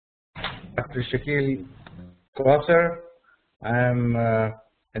Dr. Shakeel. I'm a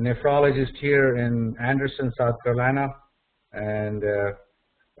nephrologist here in Anderson, South Carolina, and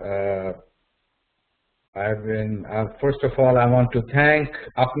first of all, I want to thank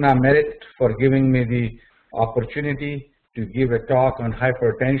Apna Merit for giving me the opportunity to give a talk on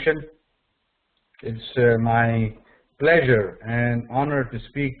hypertension. It's my pleasure and honor to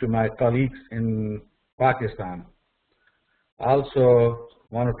speak to my colleagues in Pakistan. I also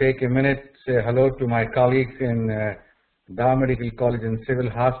want to take a minute to say hello to my colleagues in Dow Medical College and Civil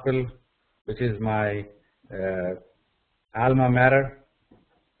Hospital, which is my alma mater.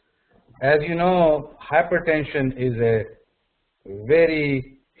 As you know, hypertension is a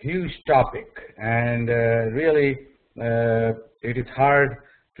very huge topic, and really it is hard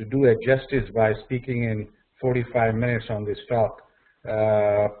to do it justice by speaking in 45 minutes on this talk.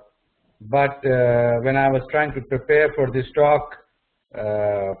 But when I was trying to prepare for this talk,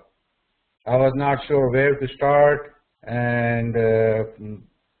 I was not sure where to start and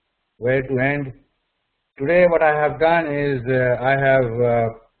where to end. Today what I have done is I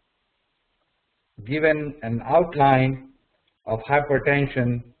have given an outline of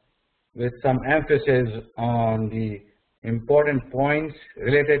hypertension with some emphasis on the important points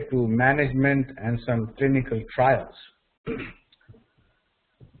related to management and some clinical trials.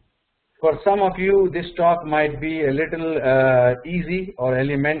 For some of you, this talk might be a little easy or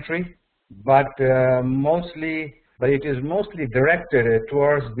elementary, but it is mostly directed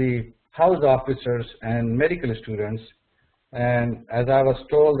towards the house officers and medical students. And as I was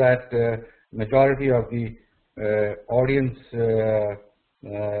told that majority of the audience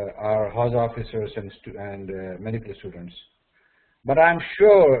are house officers and medical students. But I'm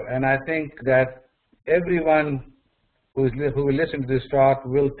sure, and I think that everyone who will listen to this talk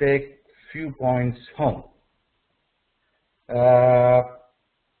will take few points home.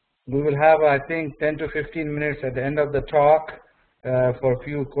 We will have, I think, 10 to 15 minutes at the end of the talk for a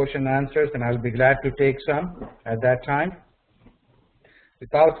few question answers, and I'll be glad to take some at that time.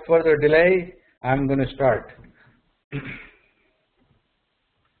 Without further delay, I'm going to start.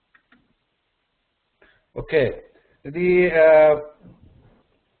 Okay, the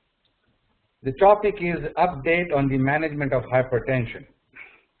topic is update on the management of hypertension.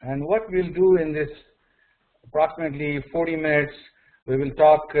 And what we'll do in this approximately 40 minutes, we will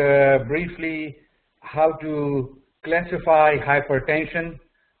talk briefly how to classify hypertension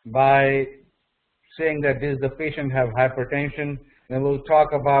by saying that this the patient have hypertension. Then we'll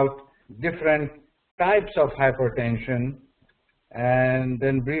talk about different types of hypertension, and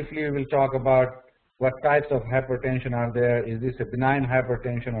then briefly we will talk about what types of hypertension are there. Is this a benign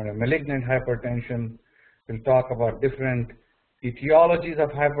hypertension or a malignant hypertension? We'll talk about different etiologies of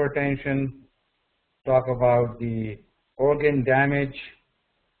hypertension, talk about the organ damage,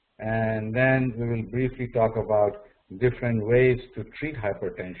 and then we will briefly talk about different ways to treat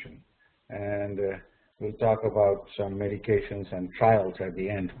hypertension. And we'll talk about some medications and trials at the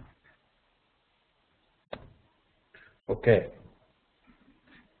end. Okay.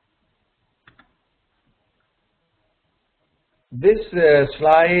 This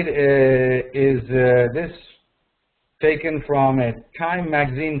slide is this taken from a Time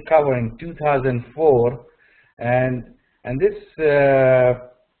magazine cover in 2004, and this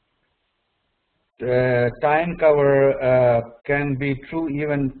Time cover can be true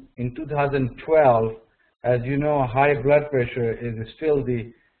even in 2012. As you know, high blood pressure is still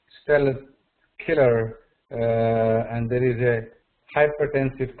the stellar killer, and there is a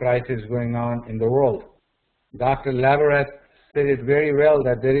hypertensive crisis going on in the world. Dr. Laverat said it very well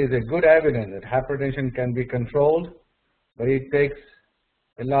that there is a good evidence that hypertension can be controlled, but it takes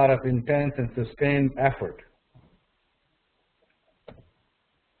a lot of intense and sustained effort.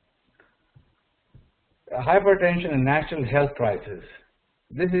 Hypertension and national health crisis.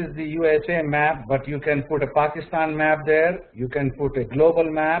 This is the USA map, but you can put a Pakistan map there. You can put a global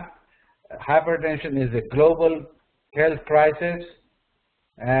map. Hypertension is a global health crisis,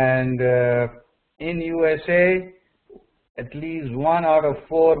 and in USA, at least 1 out of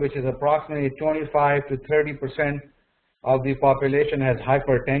 4, which is approximately 25 to 30% of the population has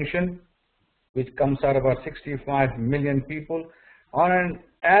hypertension, which comes out about 65 million people. On an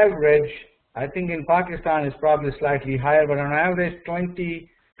average, I think in Pakistan it's probably slightly higher, but on average 20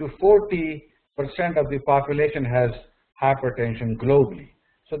 to 40% of the population has hypertension globally.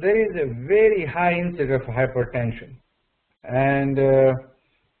 So there is a very high incidence of hypertension.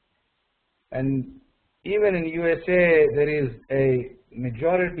 And even in USA, there is a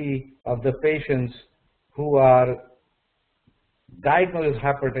majority of the patients who are diagnosed with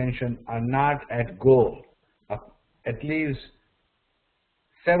hypertension are not at goal. At least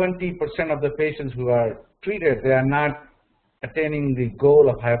 70% of the patients who are treated, they are not attaining the goal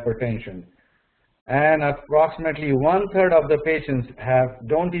of hypertension. And approximately 1/3 of the patients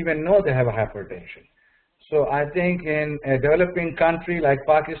don't even know they have a hypertension. So I think in a developing country like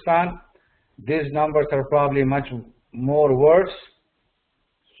Pakistan, these numbers are probably much more worse.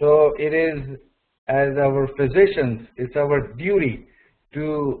 So it is, as our physicians, it's our duty to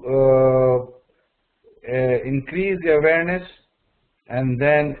increase the awareness and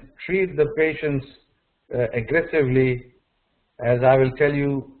then treat the patients aggressively, as I will tell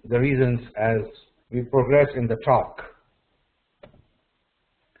you the reasons as we progress in the talk.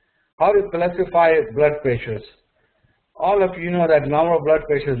 How to classify blood pressures? All of you know that normal blood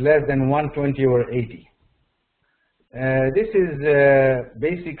pressure is less than 120/80. This is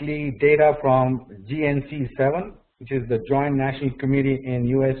basically data from GNC7, which is the Joint National Committee in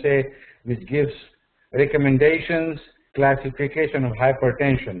USA, which gives recommendations, classification of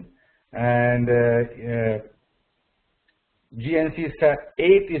hypertension. And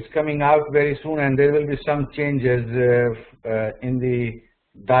GNC8 is coming out very soon, and there will be some changes in the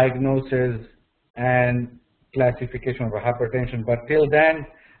diagnosis and classification of hypertension. But till then,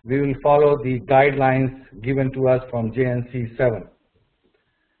 we will follow the guidelines given to us from JNC7.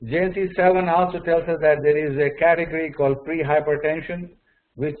 JNC7 also tells us that there is a category called pre-hypertension,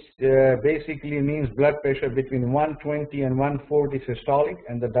 which basically means blood pressure between 120 and 140 systolic,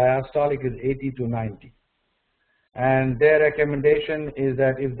 and the diastolic is 80 to 90. And their recommendation is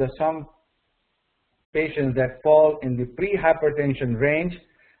that if some patients that fall in the pre-hypertension range,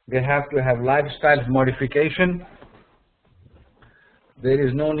 they have to have lifestyle modification. There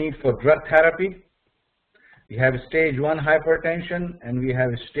is no need for drug therapy. We have stage 1 hypertension and we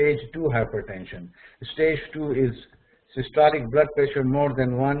have stage 2 hypertension. Stage 2 is systolic blood pressure more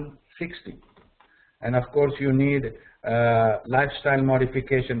than 160. And of course you need lifestyle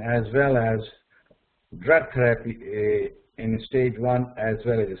modification as well as drug therapy in stage 1 as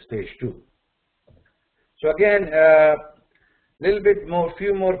well as stage 2. So again,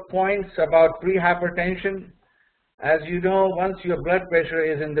 few more points about pre-hypertension. As you know, once your blood pressure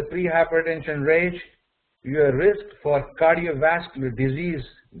is in the pre-hypertension range, your risk for cardiovascular disease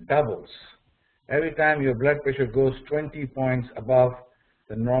doubles. Every time your blood pressure goes 20 points above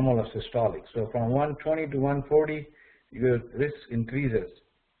the normal of systolic. So from 120 to 140, your risk increases.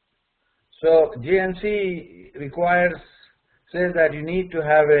 So GNC says that you need to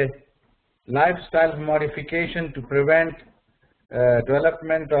have a lifestyle modification to prevent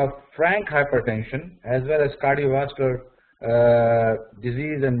development of frank hypertension as well as cardiovascular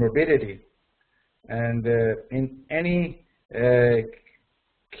disease and morbidity. And in any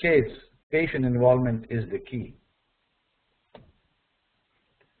case, patient involvement is the key.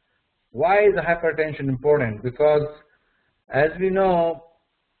 Why is hypertension important? Because as we know,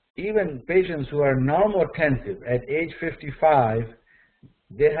 even patients who are normotensive at age 55,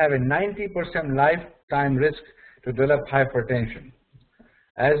 they have a 90% lifetime risk to develop hypertension.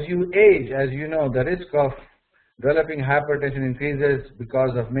 As you age, as you know, the risk of developing hypertension increases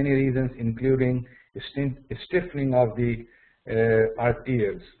because of many reasons, including stiffening of the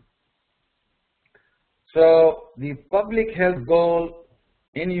arteries. So the public health goal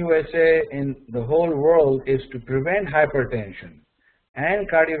in USA, in the whole world, is to prevent hypertension and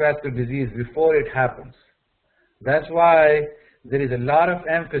cardiovascular disease before it happens. That's why there is a lot of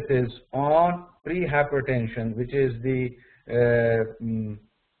emphasis on pre-hypertension, which is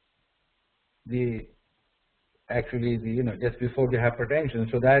just before the hypertension.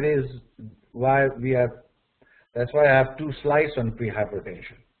 So that is why that's why I have 2 slides on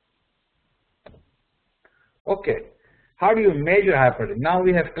pre-hypertension. Okay, how do you measure hypertension? Now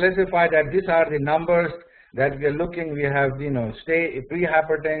we have classified that these are the numbers that we are looking. We have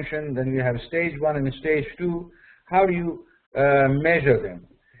pre-hypertension, then we have stage 1 and stage 2. How do you measure them?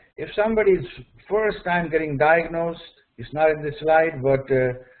 If somebody is first time getting diagnosed, it's not in this slide, but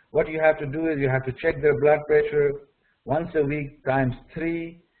what you have to do is you have to check their blood pressure once a week times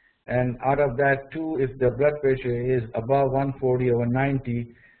 3, and out of that 2, if the blood pressure is above 140 or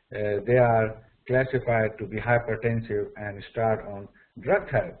 190, they are classified to be hypertensive and start on drug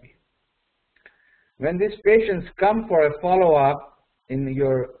therapy. When these patients come for a follow-up in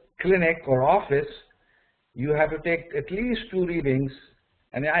your clinic or office, you have to take at least 2 readings,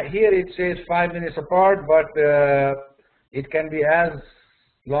 and here it says 5 minutes apart, but it can be as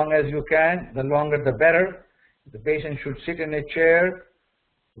long as you can. The longer the better. The patient should sit in a chair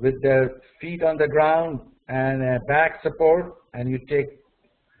with their feet on the ground and a back support, and you take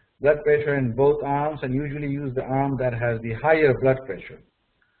blood pressure in both arms, and usually use the arm that has the higher blood pressure.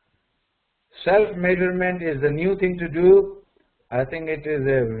 Self-measurement is the new thing to do. I think it is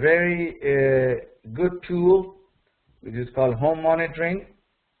a very good tool, which is called home monitoring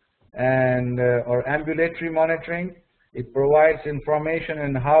and or ambulatory monitoring. It provides information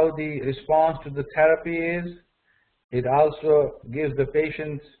on how the response to the therapy is. It also gives the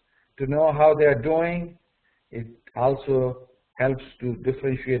patients to know how they are doing. It also helps to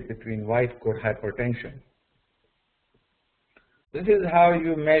differentiate between white coat hypertension. This is how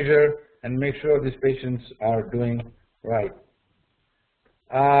you measure and make sure these patients are doing right.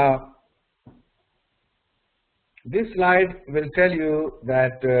 This slide will tell you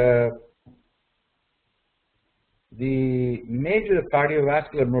that the major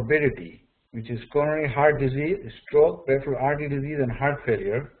cardiovascular morbidity, which is coronary heart disease, stroke, peripheral artery disease, and heart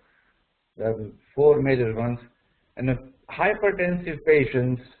failure, there are the four major ones, and hypertensive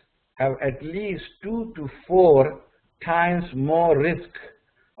patients have at least 2 to 4 times more risk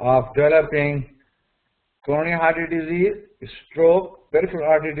of developing coronary artery disease, stroke, peripheral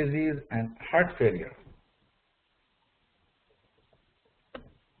artery disease, and heart failure.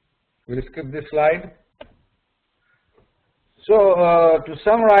 We'll skip this slide. So to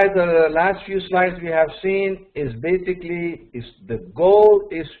summarize, the last few slides we have seen is basically the goal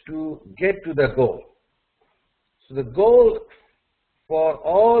is to get to the goal. So the goal for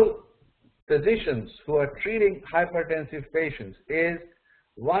all physicians who are treating hypertensive patients is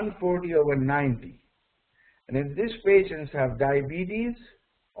 140/90. And if these patients have diabetes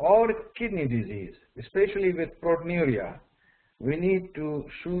or kidney disease, especially with proteinuria, we need to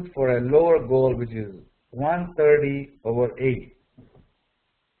shoot for a lower goal, which is 130/80.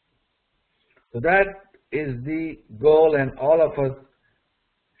 So that is the goal, and all of us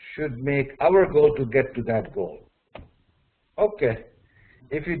should make our goal to get to that goal. Okay,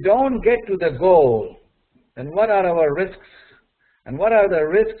 if you don't get to the goal, then what are our risks? And what are the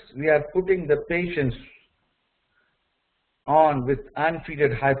risks we are putting the patients on with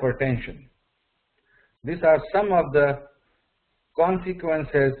untreated hypertension? These are some of the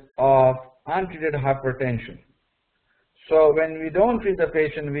consequences of untreated hypertension. So when we don't treat the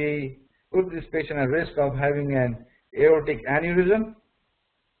patient, we put this patient at risk of having an aortic aneurysm,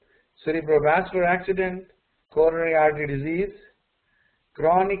 cerebrovascular accident, coronary artery disease,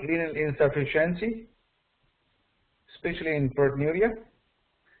 chronic renal insufficiency, especially in proteinuria,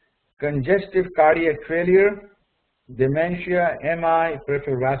 congestive cardiac failure, dementia, MI,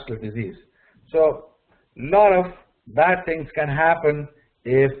 peripheral vascular disease. So a lot of bad things can happen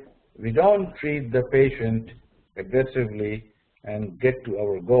if we don't treat the patient aggressively and get to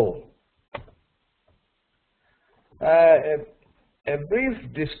our goal. A brief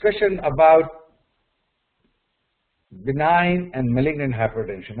discussion about benign and malignant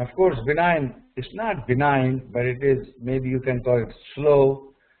hypertension. Of course, benign is not benign, but it is, maybe you can call it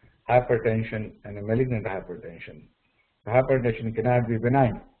slow hypertension and a malignant hypertension. Hypertension cannot be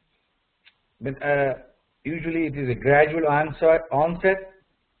benign. But usually it is a gradual onset,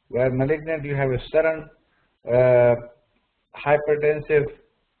 where malignant you have a sudden hypertensive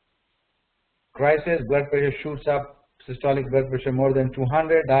crisis, blood pressure shoots up, systolic blood pressure more than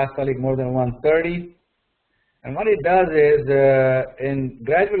 200, diastolic more than 130. And what it does is, in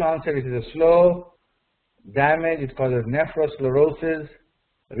gradual onset, it is a slow damage. It causes nephrosclerosis,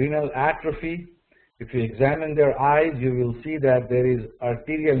 renal atrophy. If you examine their eyes, you will see that there is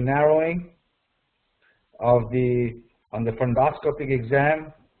arterial narrowing of on the fundoscopic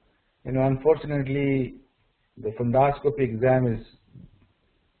exam. You know, unfortunately, the fundoscopic exam is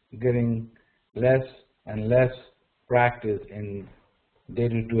getting less and less practice in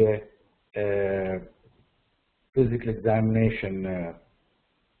day-to-day physical examination.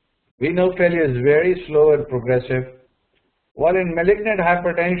 Renal failure is very slow and progressive. While in malignant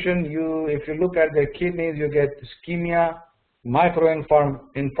hypertension, if you look at the kidneys, you get ischemia,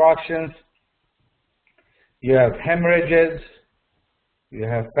 microinfarctions, you have hemorrhages, you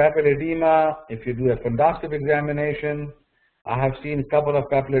have papilledema. If you do a fundoscopic examination, I have seen a couple of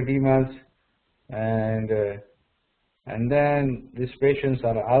papilledemas, and then these patients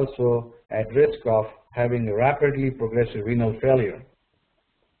are also at risk of having a rapidly progressive renal failure.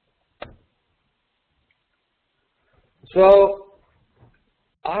 So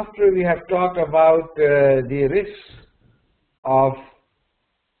after we have talked about the risks of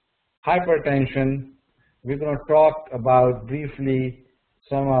hypertension, we're going to talk about briefly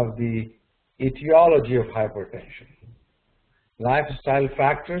some of the etiology of hypertension. Lifestyle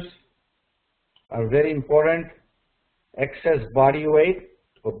factors are very important. Excess body weight,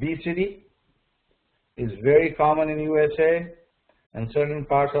 obesity, is very common in USA and certain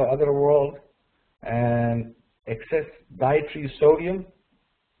parts of other world, and excess dietary sodium,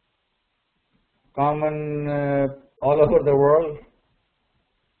 common all over the world.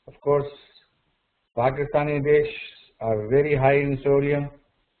 Of course, Pakistani dishes are very high in sodium,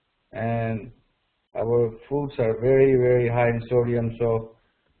 and our foods are very, very high in sodium, so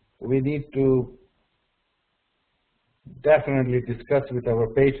we need to definitely discuss with our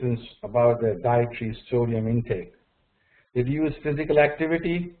patients about their dietary sodium intake. Reduce physical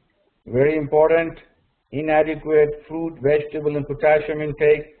activity, very important. Inadequate fruit, vegetable, and potassium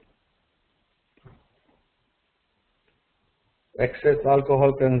intake. Excess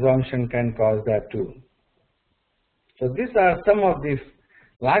alcohol consumption can cause that too. So these are some of the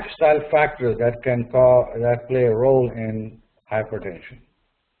lifestyle factors that play a role in hypertension.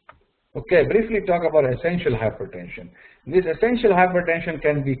 Okay, briefly talk about essential hypertension. This essential hypertension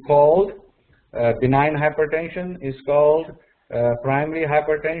can be called benign hypertension, is called primary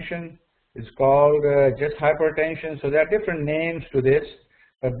hypertension, is called just hypertension. So there are different names to this,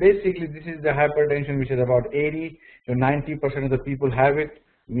 but basically this is the hypertension which is about 80 to 90% of the people have it,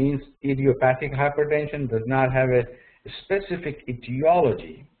 means idiopathic hypertension, does not have a specific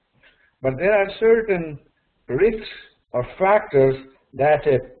etiology. But there are certain risks or factors that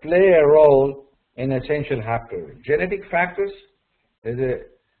play a role in essential hypertension. Genetic factors, there's a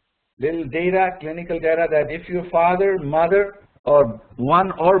little data, clinical data, that if your father, mother, or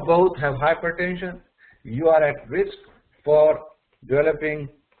one or both have hypertension, you are at risk for developing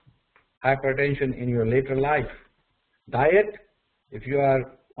hypertension in your later life. Diet, if you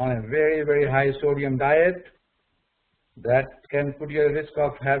are on a very, very high sodium diet, that can put you at risk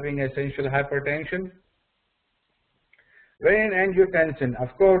of having essential hypertension. Renin-angiotensin,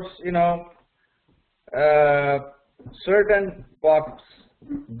 of course, you know, certain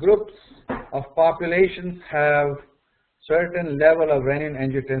groups of populations have certain level of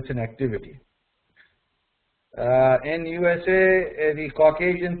renin-angiotensin activity. In USA, the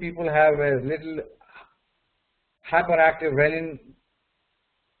Caucasian people have a little hyperactive renin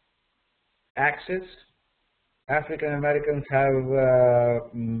axis. African Americans have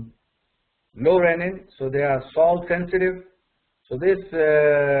low renin, so they are salt sensitive. So this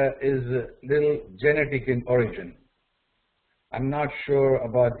is little genetic in origin. I'm not sure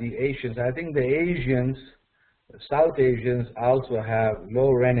about the Asians. I think the Asians, South Asians, also have low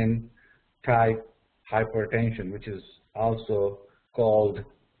renin type hypertension, which is also called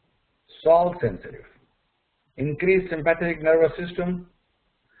salt sensitive. Increased sympathetic nervous system,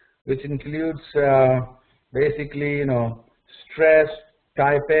 which includes basically, you know, stress,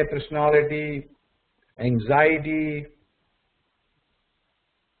 type A personality, anxiety,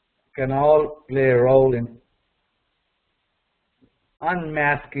 can all play a role in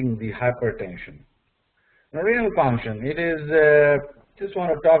unmasking the hypertension. Now, renal function, it is, just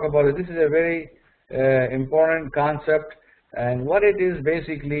want to talk about it. This is a very important concept, and what it is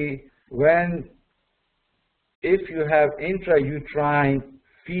basically, if you have intrauterine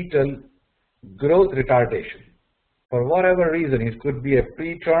fetal growth retardation, for whatever reason, it could be a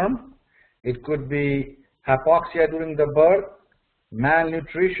preterm, it could be hypoxia during the birth,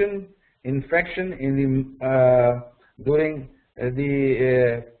 malnutrition, infection in the during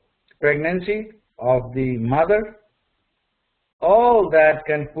the pregnancy of the mother, all that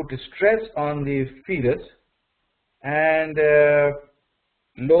can put stress on the fetus, and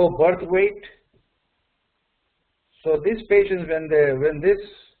low birth weight. So these patients, when these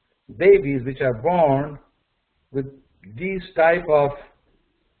babies which are born with these type of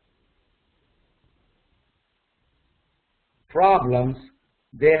problems,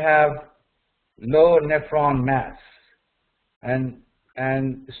 they have low nephron mass, and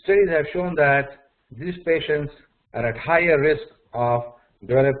studies have shown that these patients are at higher risk of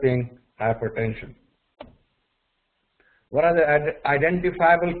developing hypertension. What are the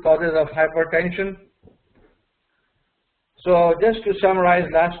identifiable causes of hypertension? So just to summarize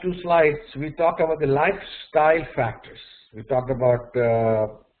last two slides, we talked about the lifestyle factors. We talked about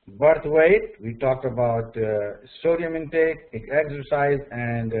birth weight, we talked about sodium intake, exercise,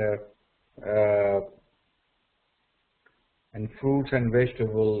 and fruits and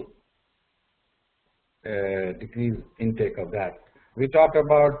vegetable decrease intake of that. We talked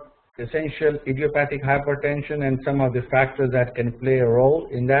about essential idiopathic hypertension and some of the factors that can play a role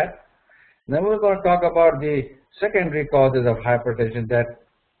in that. Then we're going to talk about the secondary causes of hypertension, that,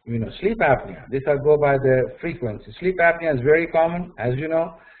 you know, sleep apnea. These are go by the frequency. Sleep apnea is very common, as you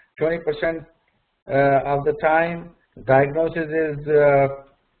know. 20% of the time, diagnosis is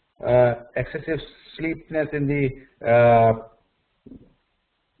excessive sleepiness in the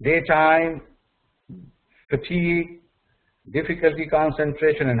daytime, fatigue, difficulty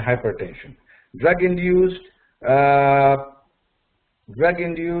concentration, and hypertension. Drug-induced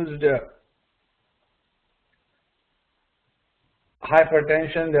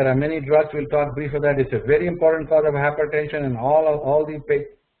Hypertension, there are many drugs. We'll talk briefly about that. It's a very important cause of hypertension, and all the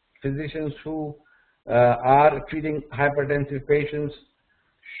physicians who are treating hypertensive patients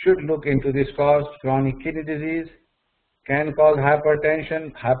should look into this cause. Chronic kidney disease can cause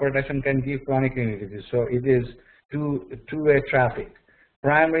hypertension. Hypertension can give chronic kidney disease. So it is two-way traffic.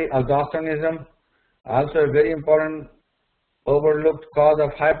 Primary aldosteronism, also a very important overlooked cause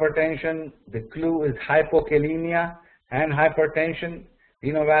of hypertension. The clue is hypokalemia and hypertension,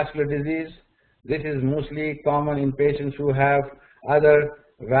 renovascular disease. This is mostly common in patients who have other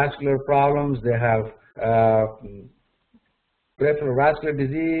vascular problems. They have peripheral vascular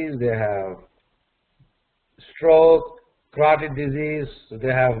disease, they have stroke, carotid disease, so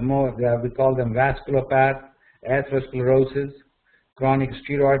they have more, we call them vasculopath, atherosclerosis, chronic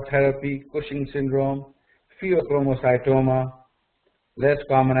steroid therapy, Cushing syndrome, pheochromocytoma, less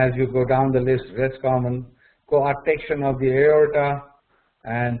common as you go down the list, less common, coarctation of the aorta,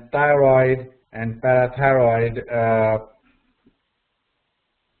 and thyroid and parathyroid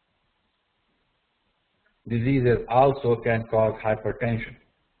diseases also can cause hypertension.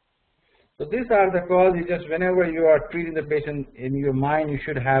 So these are the causes. Just whenever you are treating the patient, in your mind you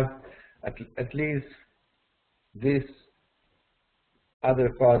should have at least these other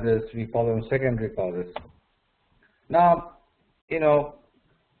causes, we call them secondary causes. Now, you know,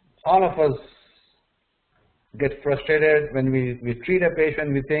 all of us get frustrated when we treat a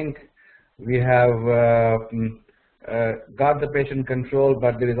patient. We think we have got the patient controlled,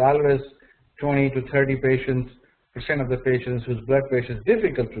 but there is always 20 to 30% of the patients whose blood pressure is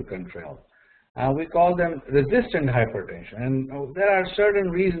difficult to control. We call them resistant hypertension, and there are certain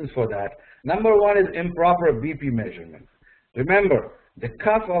reasons for that. Number one is improper BP measurement. Remember, the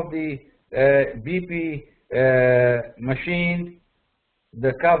cuff of the BP machine,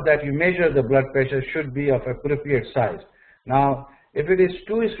 the cuff that you measure the blood pressure should be of appropriate size. Now, if it is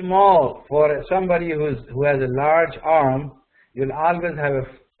too small for somebody who has a large arm, you'll always have a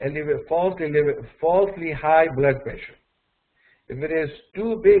falsely high blood pressure. If it is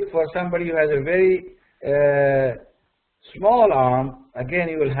too big for somebody who has a very small arm, again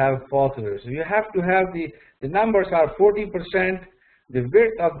you will have false errors. So you have to have the numbers are 40%, the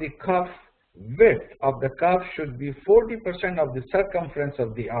width of the cuff should be 40% of the circumference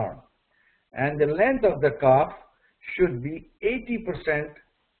of the arm, and the length of the cuff should be 80%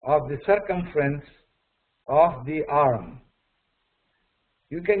 of the circumference of the arm.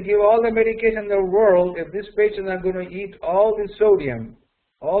 You can give all the medication in the world. If this patient is going to eat all the sodium,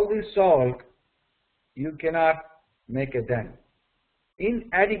 all the salt, you cannot make a dent.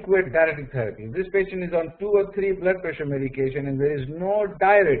 Inadequate diuretic therapy. If this patient is on 2 or 3 blood pressure medication and there is no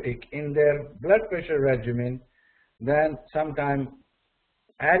diuretic in their blood pressure regimen, then sometime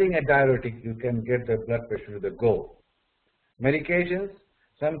adding a diuretic, you can get the blood pressure to the goal. Medications,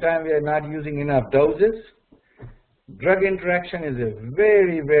 sometimes we are not using enough doses. Drug interaction is a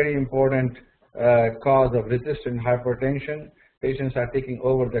very, very important cause of resistant hypertension. Patients are taking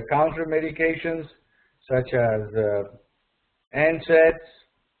over-the-counter medications such as NSAIDs,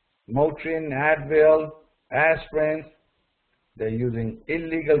 Motrin, Advil, aspirin. They're using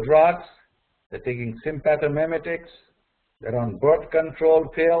illegal drugs. They're taking sympathomimetics. They're on birth control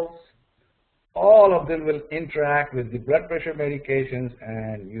pills. All of them will interact with the blood pressure medications,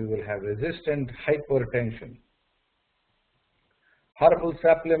 and you will have resistant hypertension. Herbal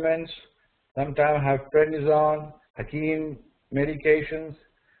supplements sometimes have prednisone, Hakim medications.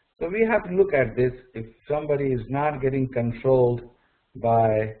 So we have to look at this if somebody is not getting controlled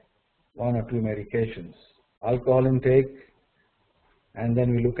by 1 or 2 medications. Alcohol intake, and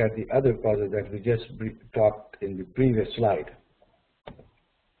then we look at the other causes that we just talked in the previous slide.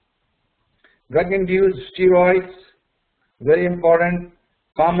 Drug-induced steroids, very important,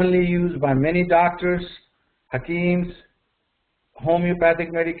 commonly used by many doctors, Hakims,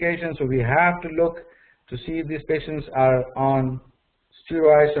 homeopathic medication. So we have to look to see if these patients are on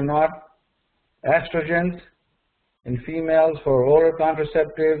steroids or not. Estrogens in females for oral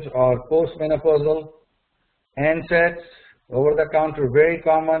contraceptives or postmenopausal. NSAIDs, over-the-counter, very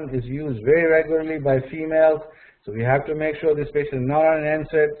common, is used very regularly by females. So we have to make sure this patient is not on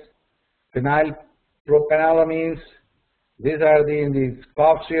NSAIDs. Phenylpropanolamines, these are in the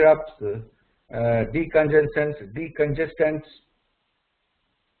cough syrups, decongestants.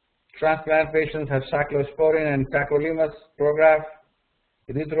 Transplant patients have cyclosporin and tacrolimus Prograf.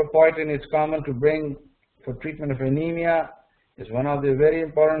 Erythropoietin is common to bring for treatment of anemia. It's one of the very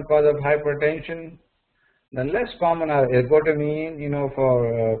important causes of hypertension. The less common are ergotamine,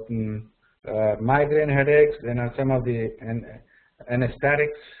 for migraine headaches. Then are some of the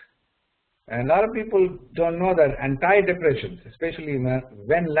anesthetics And a lot of people don't know that antidepressants, especially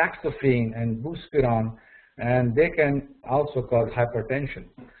when laxofene and buspirone, and they can also cause hypertension.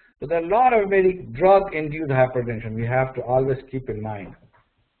 So there are a lot of drug-induced hypertension we have to always keep in mind.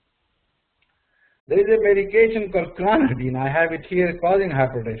 There is a medication called clonidine. I have it here causing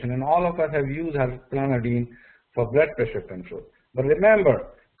hypertension, and all of us have used clonidine for blood pressure control. But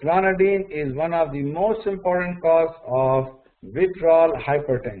remember, clonidine is one of the most important cause of withdrawal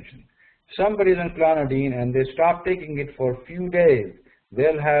hypertension. Somebody is on clonidine and they stop taking it for a few days,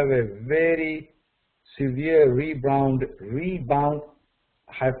 they'll have a very severe rebound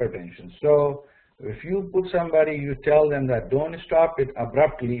hypertension. So if you put somebody, you tell them that don't stop it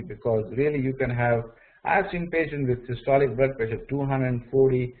abruptly, because really you can have, I've seen patients with systolic blood pressure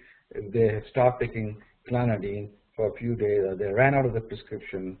 240, if they stop taking clonidine for a few days, or they ran out of the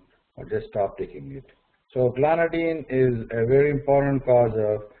prescription, or just stop taking it. So clonidine is a very important cause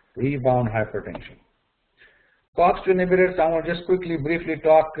of rebound hypertension. COX-2 inhibitors, I want to just quickly, briefly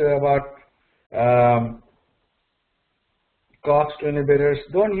talk about COX-2 inhibitors.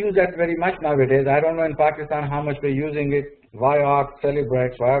 Don't use that very much nowadays. I don't know in Pakistan how much we're using it. Vioxx,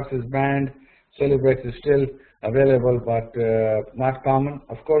 Celebrex. Vioxx is banned. Celebrex is still available, but not common.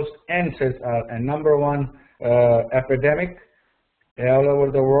 Of course, NSAIDs are a #1 epidemic all over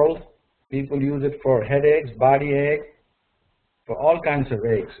the world. People use it for headaches, body ache, for all kinds of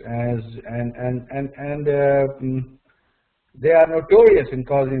aches, they are notorious in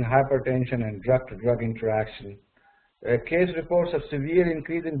causing hypertension and drug-to-drug interaction. Case reports of severe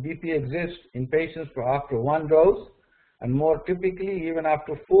increase in BP exist in patients for after 1 dose, and more typically even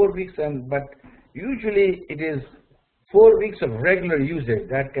after 4 weeks, but usually it is 4 weeks of regular usage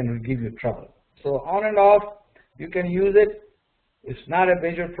that can give you trouble. So on and off, you can use it. It's not a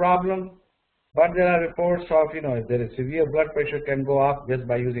major problem, but there are reports of, if there is severe blood pressure can go up just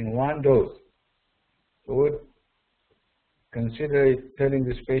by using 1 dose. So would consider telling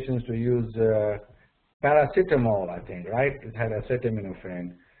these patients to use paracetamol, I think, right? It had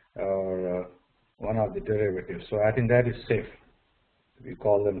acetaminophen or one of the derivatives. So I think that is safe. We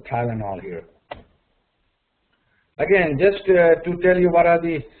call them Tylenol here. Again, just to tell you what are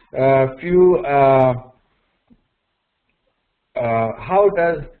the few, how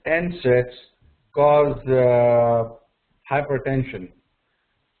does NSAIDs cause hypertension?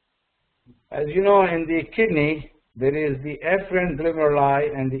 As you know, in the kidney, there is the efferent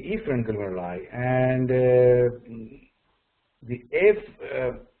glomeruli and the efferent glomeruli, and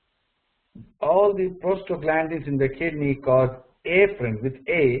all the prostaglandins in the kidney cause afferent with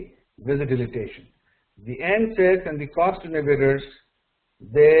A vasodilatation. The NSAIDs and the COX-2 inhibitors,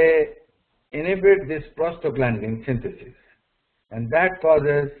 they inhibit this prostaglandin synthesis, and that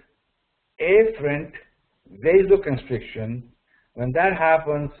causes afferent vasoconstriction. When that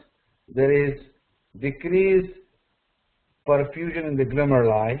happens, there is decreased perfusion in the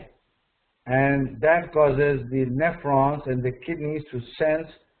glomeruli, and that causes the nephrons and the kidneys to sense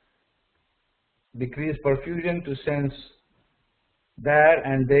decreased perfusion, to sense that,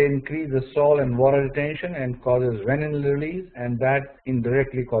 and they increase the salt and water retention and causes renin release, and that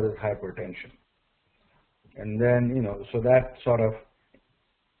indirectly causes hypertension. And then, so that sort of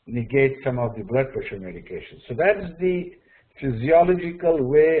negates some of the blood pressure medication. So that's the physiological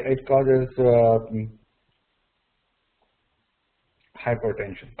way it causes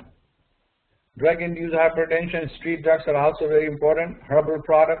hypertension. Drug-induced hypertension, street drugs are also very important. Herbal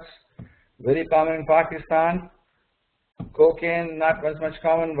products, very common in Pakistan. Cocaine, not as much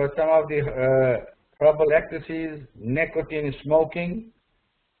common, but some of the herbal ecstasies, nicotine, smoking,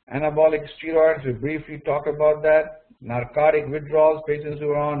 anabolic steroids, we briefly talk about that. Narcotic withdrawals, patients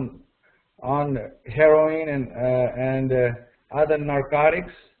who are on heroin and other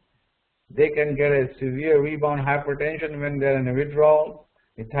narcotics, they can get a severe rebound hypertension when they're in a withdrawal.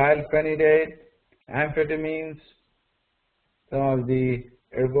 Methylphenidate, amphetamines, some of the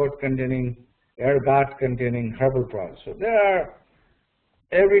ergot-containing herbal products. So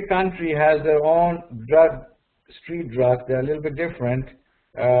every country has their own street drugs. They're a little bit different.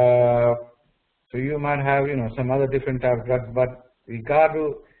 So you might have, some other different type of drugs, but we got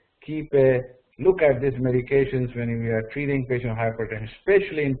to keep a look at these medications when we are treating patient hypertension,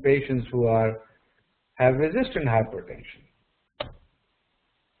 especially in patients who have resistant hypertension.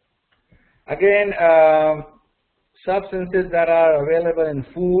 Again, substances that are available in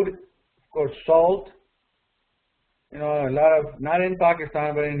food, of course, salt. A lot of, not in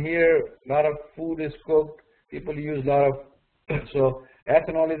Pakistan, but in here, a lot of food is cooked. People use a lot of, so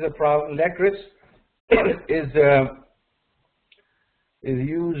ethanol is a problem. Licorice is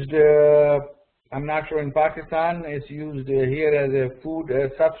used, I'm not sure in Pakistan, it's used here as a food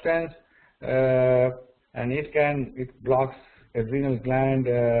substance. and it blocks adrenal gland,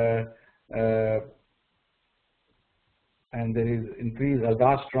 and there is increased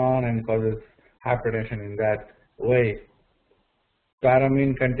aldosterone and causes hypertension in that way.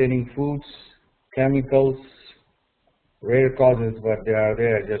 Paramine containing foods, chemicals, rare causes, but they are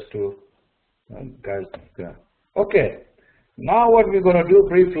there just to guys. Okay, now what we're going to do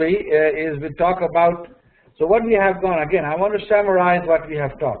briefly is we talk about, so what we have done, again, I want to summarize what we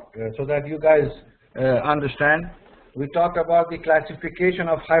have talked so that you guys understand. We talked about the classification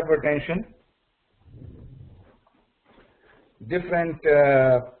of hypertension, different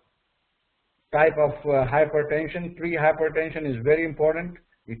type of hypertension. Pre-hypertension is very important.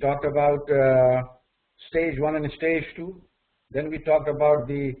 We talked about stage 1 and stage 2. Then we talked about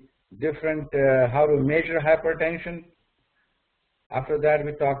the different, how to measure hypertension. After that,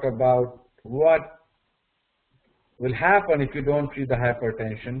 we talked about what will happen if you don't treat the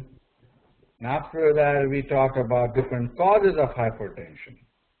hypertension. And after that, we talked about different causes of hypertension.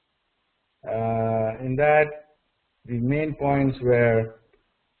 In that, the main points were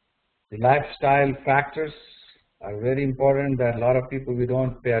the lifestyle factors are very important, that a lot of people, we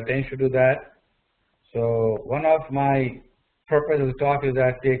don't pay attention to that. So one of my purposes of the talk is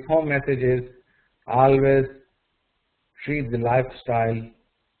that take-home message is always treat the lifestyle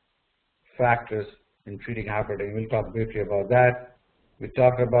factors in treating hypertension. We'll talk briefly about that. We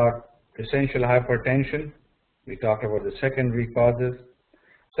talked about essential hypertension. We talked about the secondary causes.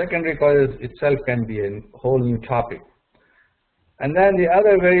 Secondary causes itself can be a whole new topic. And then the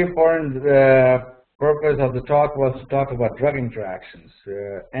other very important purpose of the talk was to talk about drug interactions,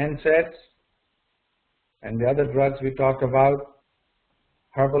 NSAIDs, and the other drugs we talked about,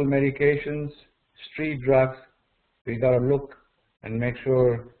 herbal medications, street drugs. We got to look and make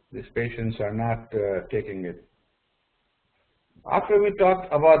sure these patients are not taking it. After we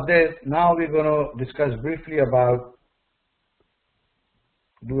talked about this, now we're going to discuss briefly about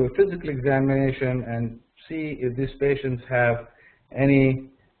do a physical examination and see if these patients have any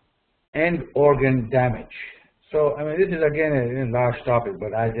end organ damage. So, I mean, this is again a large topic,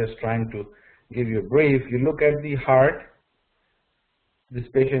 but I'm just trying to give you a brief. You look at the heart. This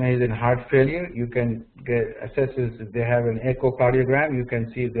patient is in heart failure. You can assess if they have an echocardiogram. You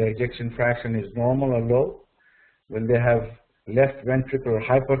can see if the ejection fraction is normal or low. When they have left ventricular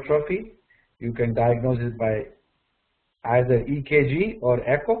hypertrophy, you can diagnose it by either EKG or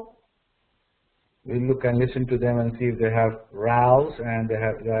echo. We look and listen to them and see if they have RALs and they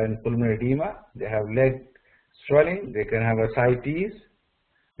are in pulmonary edema. They have leg swelling. They can have ascites,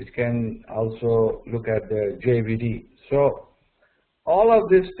 which can also look at the JVD. So all of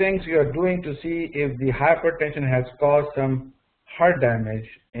these things we are doing to see if the hypertension has caused some heart damage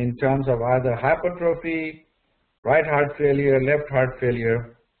in terms of either hypertrophy, right heart failure, left heart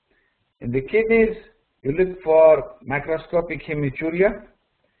failure. In the kidneys, you look for macroscopic hematuria,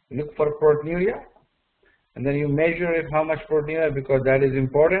 you look for proteinuria, and then you measure it, how much proteinuria, because that is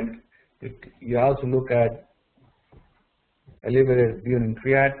important. You also look at elevated urine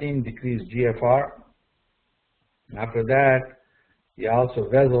creatinine, decreased GFR. And after that, you also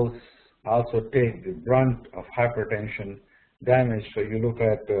vessels also take the brunt of hypertension damage. So you look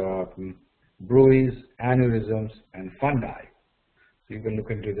at bruits, aneurysms, and fundi. So you can look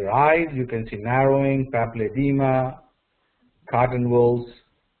into their eyes. You can see narrowing, papilledema, cotton wools.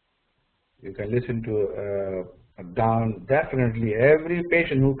 You can listen to definitely every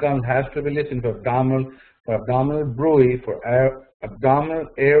patient who comes has to be listened to abdominal bruit, for abdominal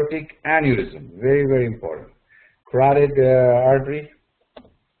aortic aneurysm. Very, very important. Carotid artery.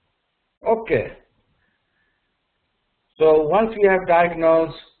 Okay. So once we have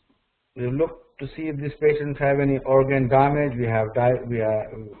diagnosed, we look to see if these patients have any organ damage. We have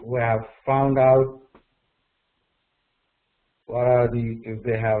found out what are if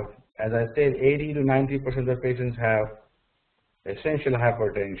they have, as I said, 80 to 90% of the patients have essential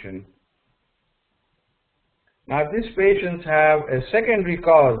hypertension. Now, if these patients have a secondary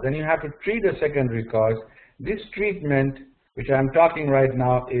cause, then you have to treat a secondary cause. This treatment, which I'm talking right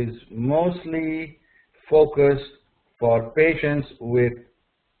now, is mostly focused for patients with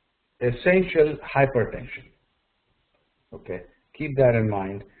essential hypertension. Okay, keep that in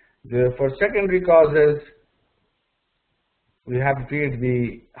mind. For secondary causes, we have to treat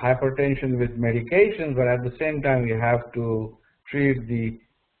the hypertension with medication, but at the same time, we have to treat the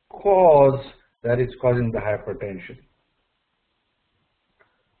cause that is causing the hypertension.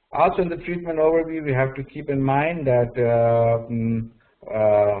 Also, in the treatment overview, we have to keep in mind that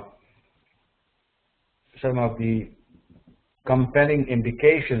some of the compelling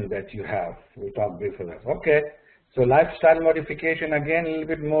indications that you have. We'll talk before that. Okay, So lifestyle modification, again, a little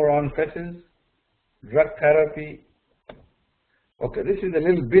bit more emphasis. Drug therapy. Okay, this is a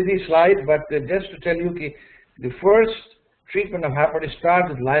little busy slide, but just to tell you, the first treatment of hypertension starts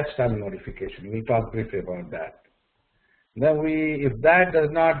with lifestyle modification. We'll talk briefly about that. Then if that does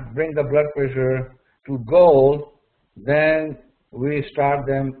not bring the blood pressure to goal, then we start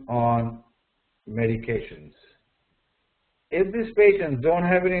them on medications. If these patients don't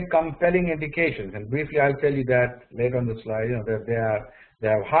have any compelling indications, and briefly I'll tell you that later on the slide, that they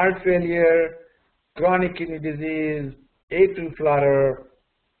have heart failure, chronic kidney disease, atrial flutter,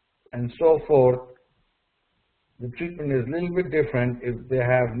 and so forth, the treatment is a little bit different. If they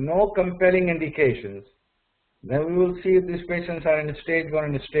have no compelling indications, then we will see if these patients are in stage 1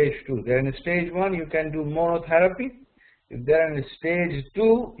 and stage 2. They're in stage 1, you can do monotherapy. If they're in stage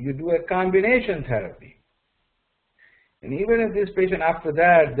 2, you do a combination therapy. And even if this patient after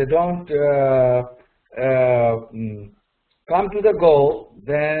that, they don't come to the goal,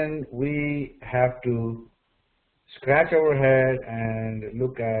 then we have to scratch our head and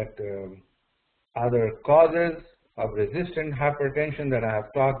look at other causes of resistant hypertension that I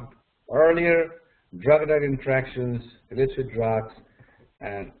have talked earlier, drug-drug interactions, illicit drugs,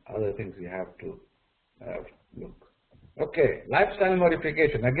 and other things we have to look. Okay, lifestyle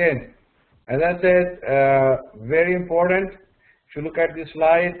modification. Again, as I said, very important. If you look at this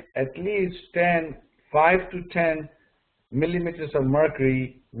slide, at least 5 to 10 millimeters of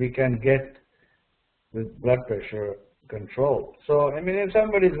mercury we can get with blood pressure control. So, I mean, if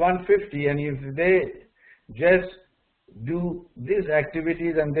somebody is 150 and if they just do these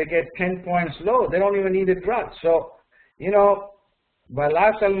activities and they get 10 points low, they don't even need a drug. So, by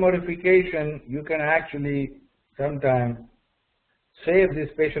lifestyle modification, you can actually sometimes save this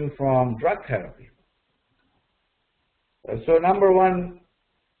patient from drug therapy. So the number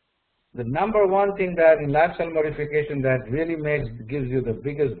one thing that in lifestyle modification that really gives you the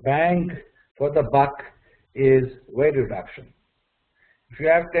biggest bang for the buck is weight reduction. If you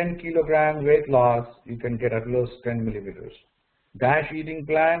have 10 kilogram weight loss, you can get at least 10 millimeters. DASH eating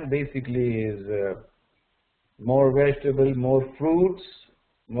plan basically is more vegetable, more fruits,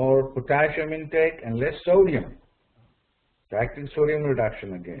 more potassium intake, and less sodium. Practice sodium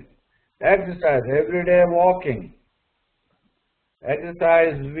reduction again. Exercise, everyday walking.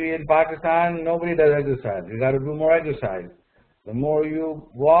 Exercise, we in Pakistan, nobody does exercise. You got to do more exercise. The more you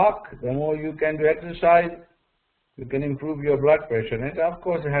walk, the more you can do exercise, you can improve your blood pressure. And of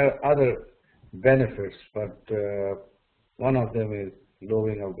course, it has other benefits, but one of them is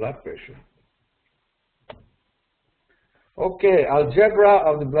lowering of blood pressure. Okay, algebra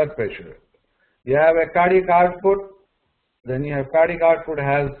of the blood pressure. You have a cardiac output, then you have cardiac output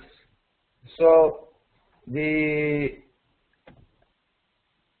so the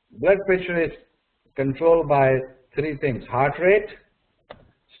blood pressure is controlled by 3 things: heart rate,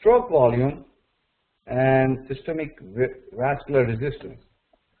 stroke volume, and systemic vascular resistance.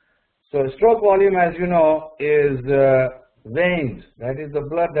 So stroke volume, as you know, is veins. That is the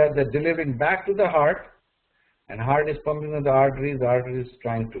blood that they're delivering back to the heart, and heart is pumping in the arteries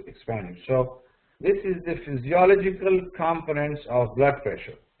trying to expand it. So this is the physiological components of blood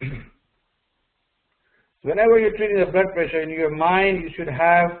pressure. Whenever you're treating the blood pressure, in your mind, you should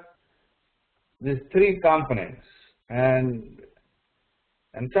have these 3 components. And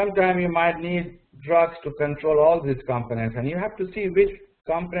sometimes you might need drugs to control all these components, and you have to see which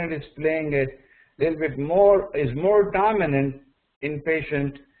component is playing a little bit more, is more dominant in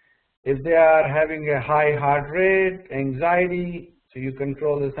patient. If they are having a high heart rate, anxiety, so you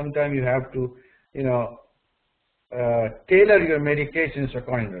control it. Sometimes you have to, tailor your medications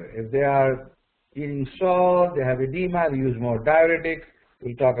accordingly. If they are eating salt, they have edema, they use more diuretics.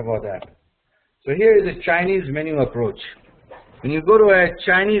 We'll talk about that. So here is a Chinese menu approach. When you go to a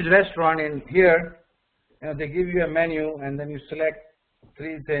Chinese restaurant in here, they give you a menu, and then you select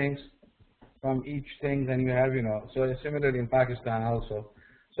 3 things from each thing, and you have, so similarly in Pakistan also.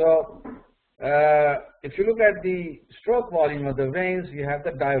 So if you look at the stroke volume of the veins, you have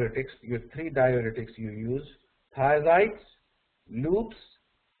the diuretics. You have 3 diuretics you use: thiazides, loops,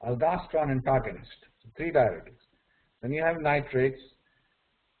 aldosterone, and tartanist. So 3 diuretics. Then you have nitrates,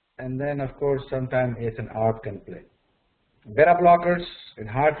 and then of course sometimes ACE and ARB can play. Beta blockers in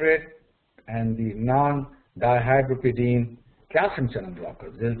heart rate, and the non-dihydropyridine calcium channel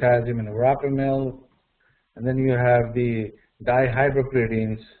blockers, diltiazem and verapamil. And then you have the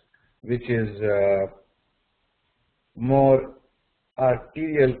dihydropyridines, which is more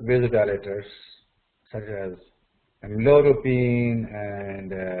arterial vasodilators, such as amlodipine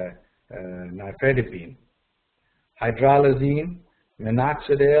and nifedipine. Hydralazine,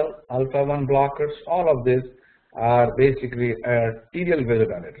 minoxidil, alpha-1 blockers, all of this. are basically arterial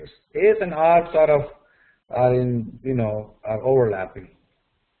vasodilators. ACE and ARB sort of are in, are overlapping.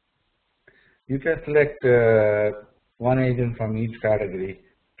 You can select one agent from each category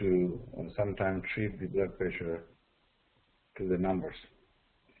to sometimes treat the blood pressure to the numbers.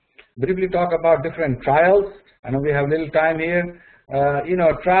 Briefly talk about different trials. I know we have little time here.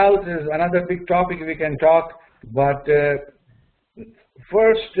 Trials is another big topic we can talk, but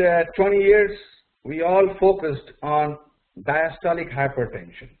first 20 years we all focused on diastolic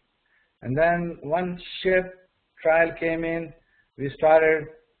hypertension. And then once SHEP trial came in, we started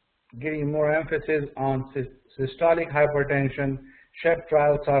getting more emphasis on systolic hypertension. SHEP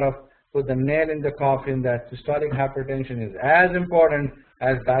trial sort of put the nail in the coffin that systolic hypertension is as important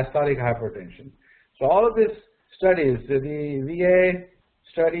as diastolic hypertension. So all of these studies, the VA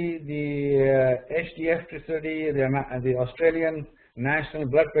study, the HDF study, the Australian National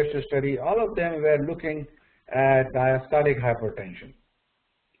Blood Pressure Study, all of them were looking at diastolic hypertension.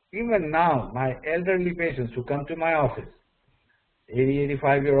 Even now, my elderly patients who come to my office, 80,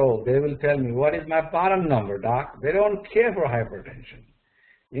 85-year-old, they will tell me, what is my bottom number, doc? They don't care for hypertension.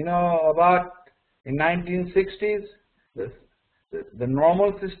 About in 1960s, the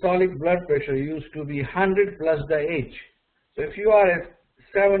normal systolic blood pressure used to be 100 plus the age. So if you are a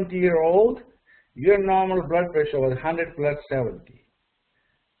 70-year-old, your normal blood pressure was 100 plus 70.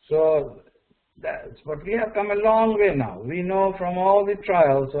 So but we have come a long way now. We know from all the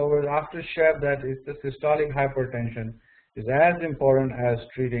trials over after SHEP that the systolic hypertension is as important as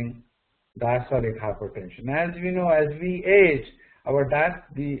treating diastolic hypertension. As we know, as we age,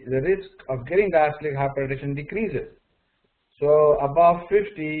 the risk of getting diastolic hypertension decreases. So above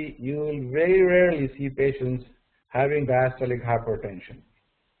 50, you will very rarely see patients having diastolic hypertension.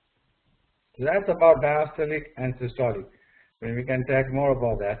 So that's about diastolic and systolic. We can talk more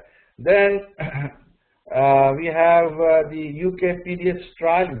about that. Then we have the UK PDS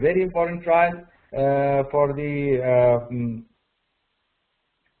trial, very important trial for the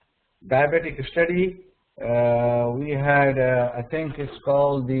diabetic study. We had, I think it's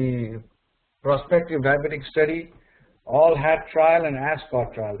called the prospective diabetic study, all-hat trial and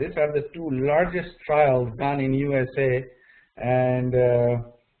ASCOT trial. These are the two largest trials done in USA, and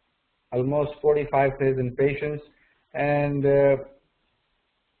almost 45,000 patients. And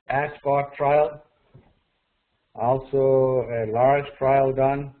ASCOT trial, also a large trial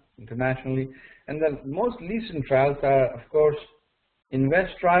done internationally. And the most recent trials are, of course,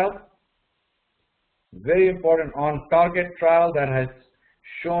 INVEST trial, very important on-target trial that has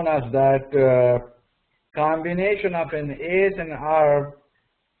shown us that combination of an ACE and ARB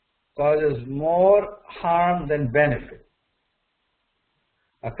causes more harm than benefit.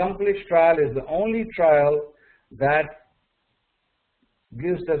 ACCOMPLISH trial is the only trial that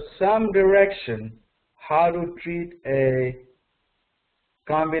gives us some direction how to treat a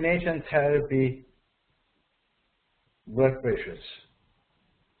combination therapy blood pressures.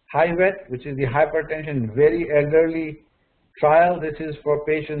 HIVET, which is the hypertension very elderly trial. This is for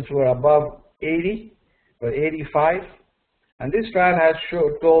patients who are above 80 or 85. And this trial has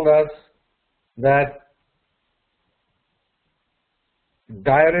told us that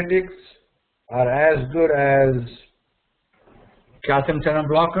diuretics are as good as calcium channel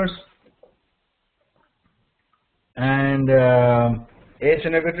blockers and ACE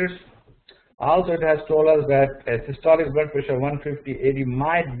inhibitors. Also, it has told us that a systolic blood pressure 150/80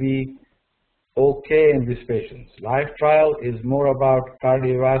 might be okay in these patients. LIFE trial is more about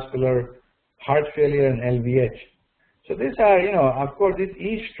cardiovascular, heart failure, and LVH. So these are, of course,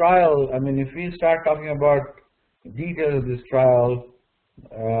 each trial, I mean, if we start talking about details of this trial,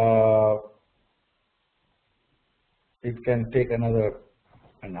 it can take an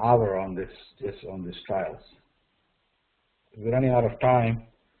hour on this, just on these trials. We're running out of time.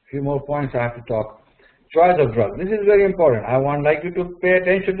 A few more points I have to talk. Choice of drug. This is very important. I would like you to pay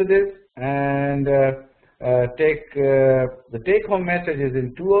attention to this and the take-home message is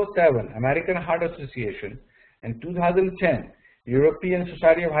in 2007, American Heart Association, and 2010, European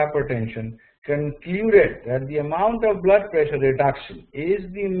Society of Hypertension concluded that the amount of blood pressure reduction is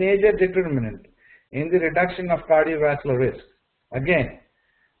the major determinant in the reduction of cardiovascular risk. Again,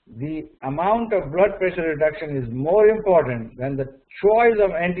 the amount of blood pressure reduction is more important than the choice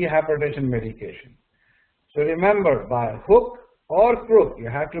of antihypertension medication. So remember, by hook or crook, you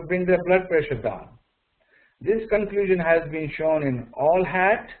have to bring the blood pressure down. This conclusion has been shown in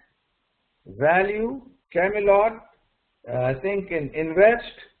all-hat, value, Camelot, I think in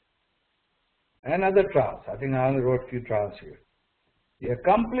INVEST, and other trials. I think I only wrote a few trials here. The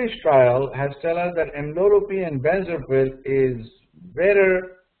ACCOMPLISH trial has told us that amlodipine and benzopyrrole is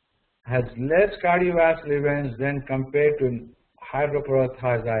better has less cardiovascular events than compared to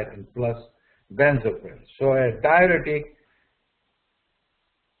hydrochlorothiazide and plus benzopril. So a diuretic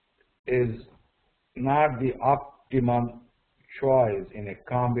is not the optimum choice in a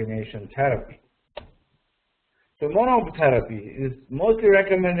combination therapy. So monotherapy is mostly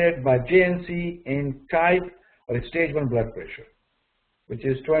recommended by JNC in type or stage 1 blood pressure, which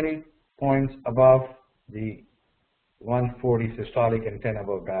is 20 points above the 140 systolic and 10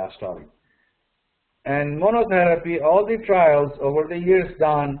 above diastolic. And monotherapy, all the trials over the years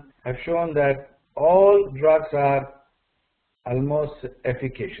done have shown that all drugs are almost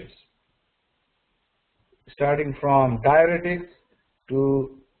efficacious, starting from diuretics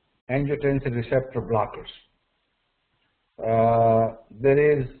to angiotensin receptor blockers.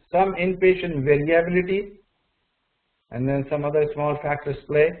 There is some inpatient variability, and then some other small factors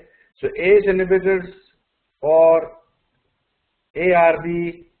play. So ACE inhibitors or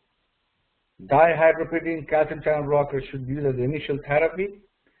ARB, dihydropyridine calcium channel blockers, should be used as the initial therapy.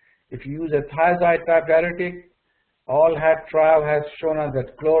 If you use a thiazide type diuretic, all trial has shown us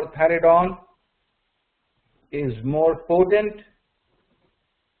that chlorthalidone is more potent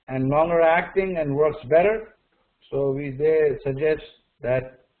and longer acting and works better. So they suggest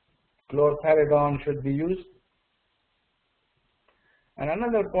that chlorthalidone should be used. And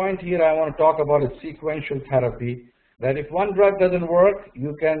another point here I want to talk about is sequential therapy, that if one drug doesn't work,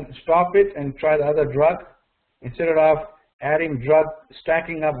 you can stop it and try the other drug instead of adding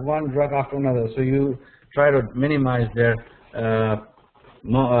stacking up one drug after another. So you try to minimize their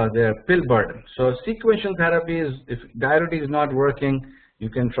pill burden. So sequential therapy is, if diuretic is not working, you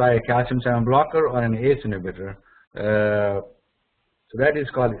can try a calcium channel blocker or an ACE inhibitor. So that is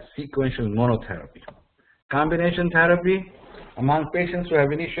called sequential monotherapy. Combination therapy among patients who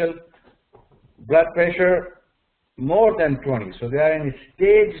have initial blood pressure more than 20, so they are in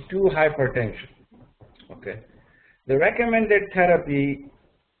stage 2 hypertension. Okay, the recommended therapy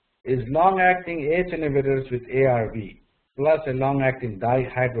is long-acting ACE inhibitors with ARB plus a long-acting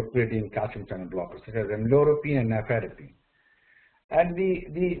dihydropyridine calcium channel blocker such as amlodipine and nifedipine. And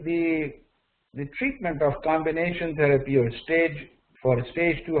the treatment of combination therapy or for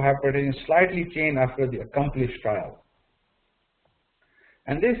stage 2 hypertension slightly changed after the ACCOMPLISH trial.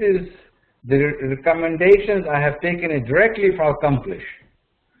 And this is the recommendations I have taken it directly from ACCOMPLISH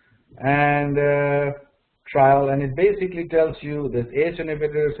and trial, and it basically tells you that ACE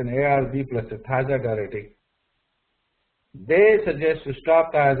inhibitors and ARB plus a thiazide diuretic, they suggest to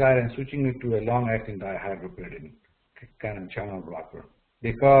stop thiazide and switching it to a long-acting dihydropyridine calcium channel blocker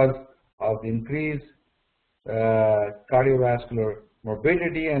because of the increased cardiovascular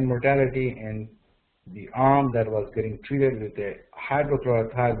morbidity and mortality in the arm that was getting treated with a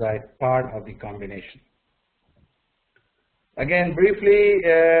hydrochlorothiazide part of the combination. Again, briefly,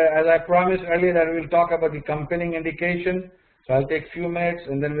 as I promised earlier, that we will talk about the compelling indication. So I'll take a few minutes,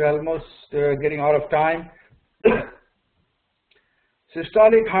 and then we're almost getting out of time.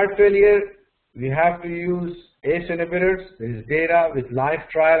 Systolic heart failure, we have to use ACE inhibitors. There is data with LIFE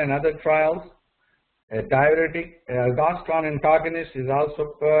trial and other trials. A diuretic, aldosterone antagonist is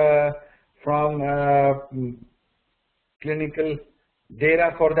also from clinical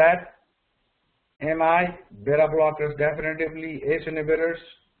data for that. MI, beta blockers, definitely ACE inhibitors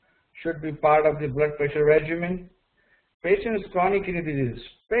should be part of the blood pressure regimen. Patients with chronic kidney disease,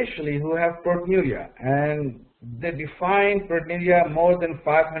 especially who have proteinuria, and they define proteinuria more than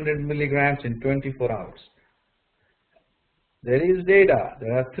 500 milligrams in 24 hours. There is data,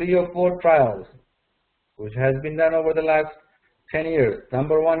 there are 3 or 4 trials which has been done over the last 10 years.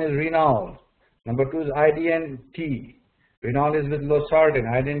 Number 1 is renal. Number 2 is IDNT. Renal is with losartan.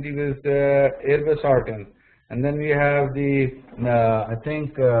 IDNT with irbesartan. And then we have the,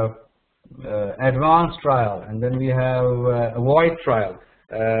 advanced trial. And then we have avoid trial.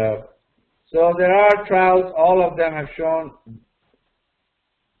 So there are trials, all of them have shown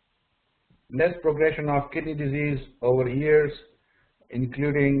less progression of kidney disease over years,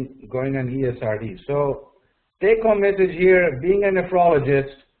 including going on ESRD. So take home message here, being a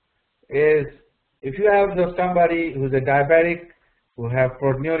nephrologist, is if you have somebody who's a diabetic, who have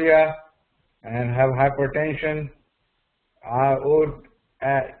proteinuria and have hypertension, I would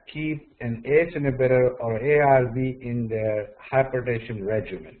keep an ACE inhibitor or ARB in their hypertension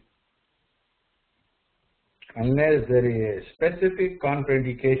regimen, unless there is a specific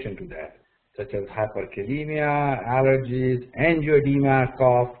contraindication to that, such as hyperkalemia, allergies, angioedema,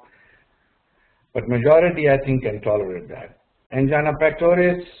 cough. But majority, I think, can tolerate that. Angina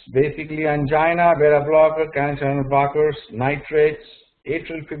pectoris, basically angina, beta blocker, calcium channel blockers, nitrates,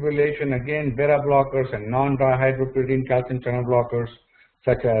 atrial fibrillation, again, beta blockers and non-dihydropyridine calcium channel blockers.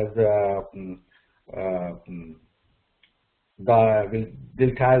 such as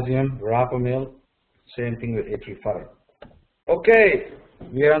diltiazem, verapamil, same thing with atrial. Okay,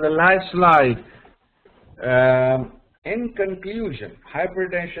 we are on the last slide. In conclusion,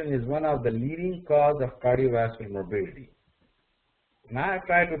 hypertension is one of the leading causes of cardiovascular morbidity. Now I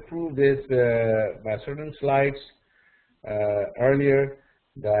tried to prove this by certain slides earlier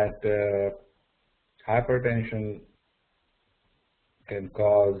that hypertension can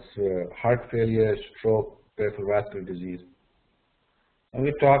cause heart failure, stroke, peripheral vascular disease. And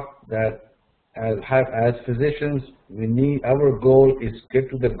we talked that as physicians, our goal is to get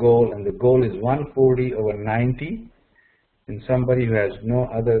to the goal, and the goal is 140/90 in somebody who has no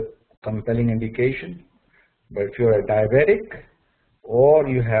other compelling indication. But if you're a diabetic or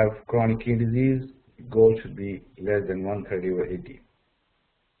you have chronic kidney disease, the goal should be less than 130/80.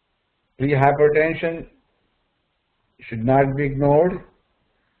 Pre-hypertension should not be ignored.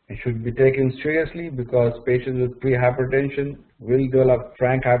 It should be taken seriously because patients with pre-hypertension will develop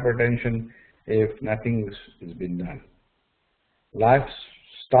frank hypertension if nothing has been done.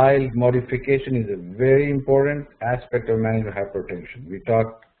 Lifestyle modification is a very important aspect of managing hypertension. We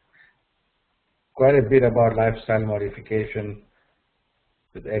talked quite a bit about lifestyle modification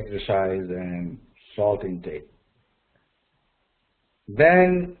with exercise and salt intake.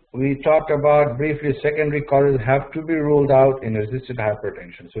 Then we talked about briefly secondary causes have to be ruled out in resistant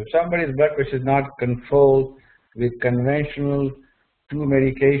hypertension. So if somebody's blood pressure is not controlled with conventional 2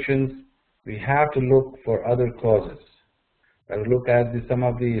 medications, we have to look for other causes. We have to look at some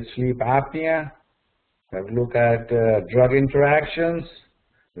of the sleep apnea. We have to look at drug interactions.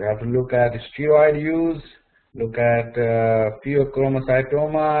 We have to look at steroid use, look at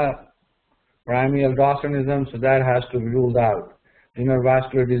pheochromocytoma, primary aldosteronism, so that has to be ruled out. Renal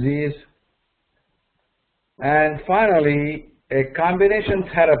vascular disease. And finally, a combination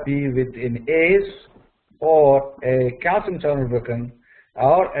therapy with an ACE or a calcium channel blocker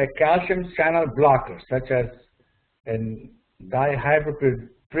or a calcium channel blocker, such as a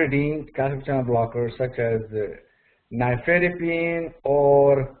dihydropyridine calcium channel blocker, such as nifedipine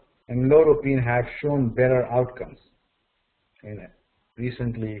or amlodipine, have shown better outcomes in a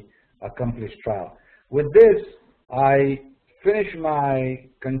recently accomplished trial. With this, I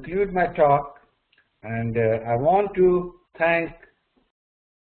conclude my talk, and I want to thank